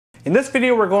In this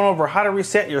video, we're going over how to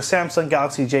reset your Samsung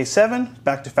Galaxy J7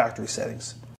 back to factory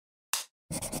settings.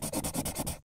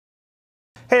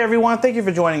 Hey everyone, thank you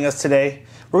for joining us today.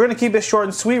 We're going to keep it short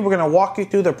and sweet. We're going to walk you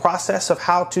through the process of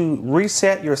how to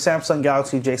reset your Samsung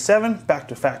Galaxy J7 back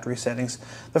to factory settings.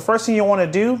 The first thing you want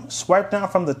to do, swipe down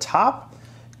from the top,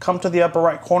 come to the upper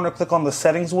right corner, click on the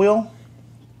settings wheel.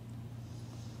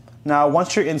 Now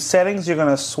once you're in settings, you're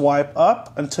going to swipe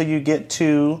up until you get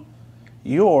to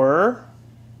your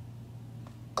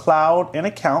cloud and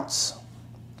accounts.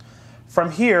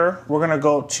 From here, we're going to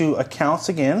go to accounts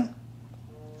again.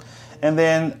 And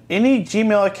then any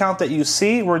Gmail account that you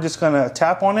see, we're just going to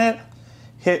tap on it,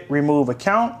 hit remove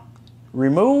account,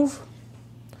 remove.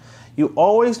 You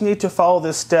always need to follow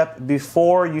this step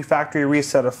before you factory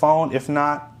reset a phone. If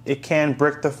not, it can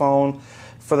brick the phone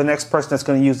for the next person that's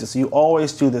going to use this. So you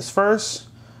always do this first,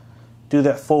 do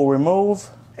that full remove.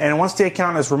 And once the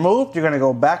account is removed, you're going to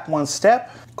go back one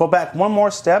step, go back one more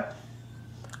step,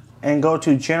 and go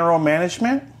to general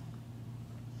management.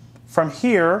 From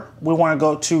here, we want to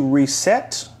go to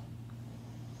reset,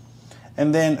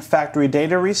 and then factory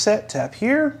data reset, tap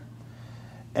here,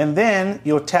 and then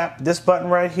you'll tap this button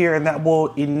right here, and that will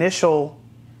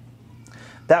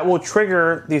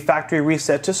trigger the factory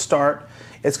reset to start.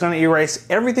 It's going to erase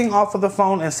everything off of the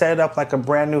phone and set it up like a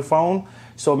brand new phone.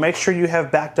 So make sure you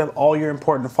have backed up all your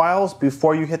important files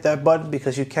before you hit that button,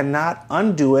 because you cannot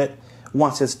undo it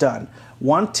once it's done.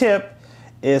 One tip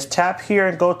is tap here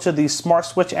and go to the Smart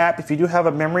Switch app. If you do have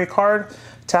a memory card,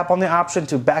 tap on the option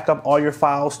to back up all your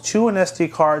files to an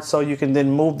SD card so you can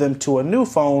then move them to a new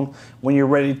phone when you're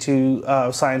ready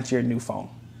to sign to your new phone.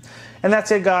 And that's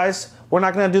it, guys. We're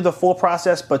not going to do the full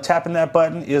process, but tapping that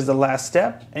button is the last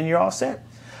step and you're all set.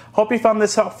 Hope you found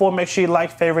this helpful. Make sure you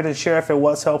like, favorite, and share if it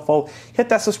was helpful. Hit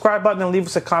that subscribe button and leave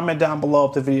us a comment down below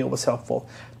if the video was helpful.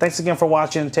 Thanks again for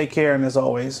watching. Take care, and as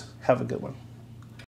always, have a good one.